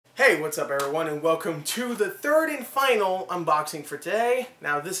Hey, what's up everyone, and welcome to the third and final unboxing for today.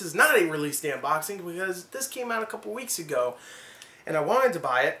 Now this is not a release day unboxing because this came out a couple weeks ago and I wanted to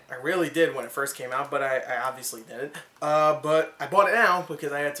buy it. I really did when it first came out, but I obviously didn't. But I bought it now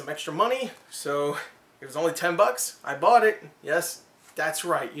because I had some extra money, so it was only 10 bucks. I bought it. Yes, that's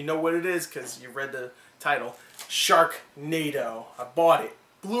right. You know what it is because you read the title. Sharknado. I bought it.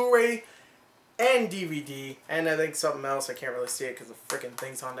 Blu-ray and DVD, and I think something else. I can't really see it because the freaking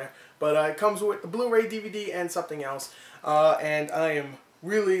thing's on there. But it comes with the Blu-ray, DVD, and something else. And I am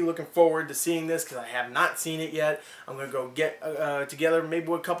really looking forward to seeing this because I have not seen it yet. I'm gonna go get together, maybe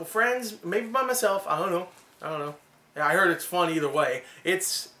with a couple friends, maybe by myself. I don't know. I heard it's fun either way.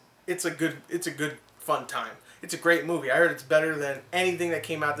 It's a good fun time. It's a great movie. I heard it's better than anything that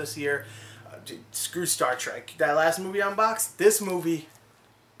came out this year. Screw Star Trek. That last movie I unboxed. This movie,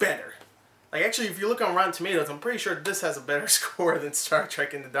 better. Like, actually, if you look on Rotten Tomatoes, I'm pretty sure this has a better score than Star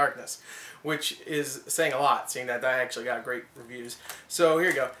Trek Into Darkness, which is saying a lot, seeing that actually got great reviews. So here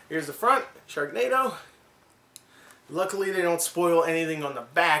you go. Here's the front, Sharknado. Luckily, they don't spoil anything on the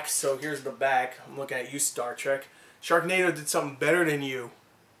back, so here's the back. I'm looking at you, Star Trek. Sharknado did something better than you.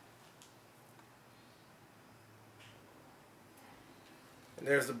 And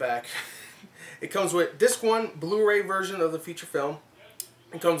there's the back. It comes with disc 1 Blu-ray version of the feature film.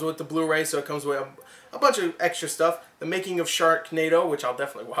 It comes with the Blu-ray, so it comes with a bunch of extra stuff. The making of Sharknado, which I'll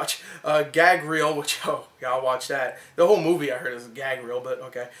definitely watch. Gag reel, which, oh, yeah, I'll watch that. The whole movie I heard is a gag reel, but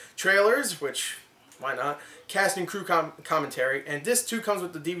okay. Trailers, which, why not? Cast and crew commentary. And disc 2 comes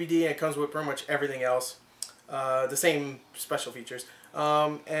with the DVD, and it comes with pretty much everything else. The same special features.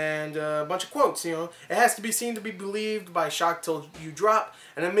 And a bunch of quotes, you know. It has to be seen to be believed by Shock Till You Drop.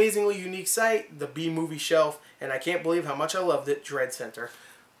 An amazingly unique site, the B-Movie Shelf, and I can't believe how much I loved it, Dread Center.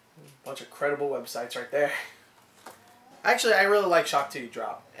 A bunch of credible websites right there. Actually, I really like Shock Till You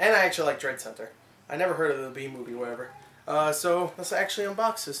Drop. And I actually like Dread Center. I never heard of the B-Movie, whatever. So let's actually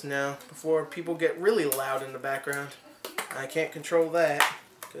unbox this now before people get really loud in the background. I can't control that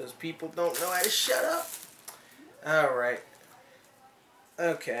because people don't know how to shut up. Alright.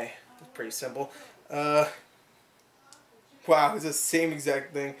 Okay, it's pretty simple. Wow, it's the same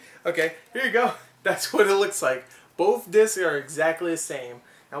exact thing. Okay, here you go. That's what it looks like. Both discs are exactly the same.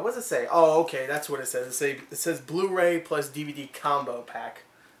 Now, what does it say? Oh, okay, that's what it says. It says Blu-ray plus DVD combo pack.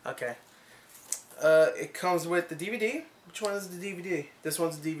 Okay. It comes with the DVD. Which one is the DVD? This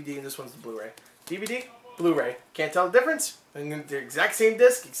one's the DVD and this one's the Blu-ray. DVD, Blu-ray. Can't tell the difference. They're the exact same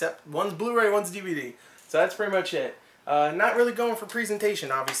disc, except one's Blu-ray, one's DVD. So that's pretty much it. Not really going for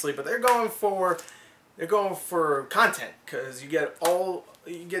presentation, obviously, but they're going for content because you get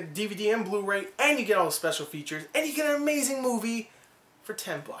DVD and Blu-ray, and you get all the special features, and you get an amazing movie for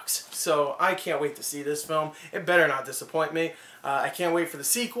 10 bucks. So I can't wait to see this film. It better not disappoint me. I can't wait for the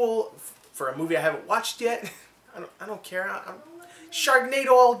sequel for a movie I haven't watched yet. I don't care.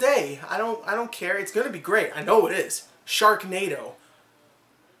 Sharknado all day. I don't care. It's gonna be great. I know it is. Sharknado.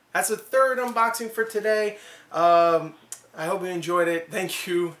 That's the third unboxing for today. I hope you enjoyed it. Thank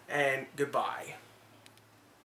you, and goodbye.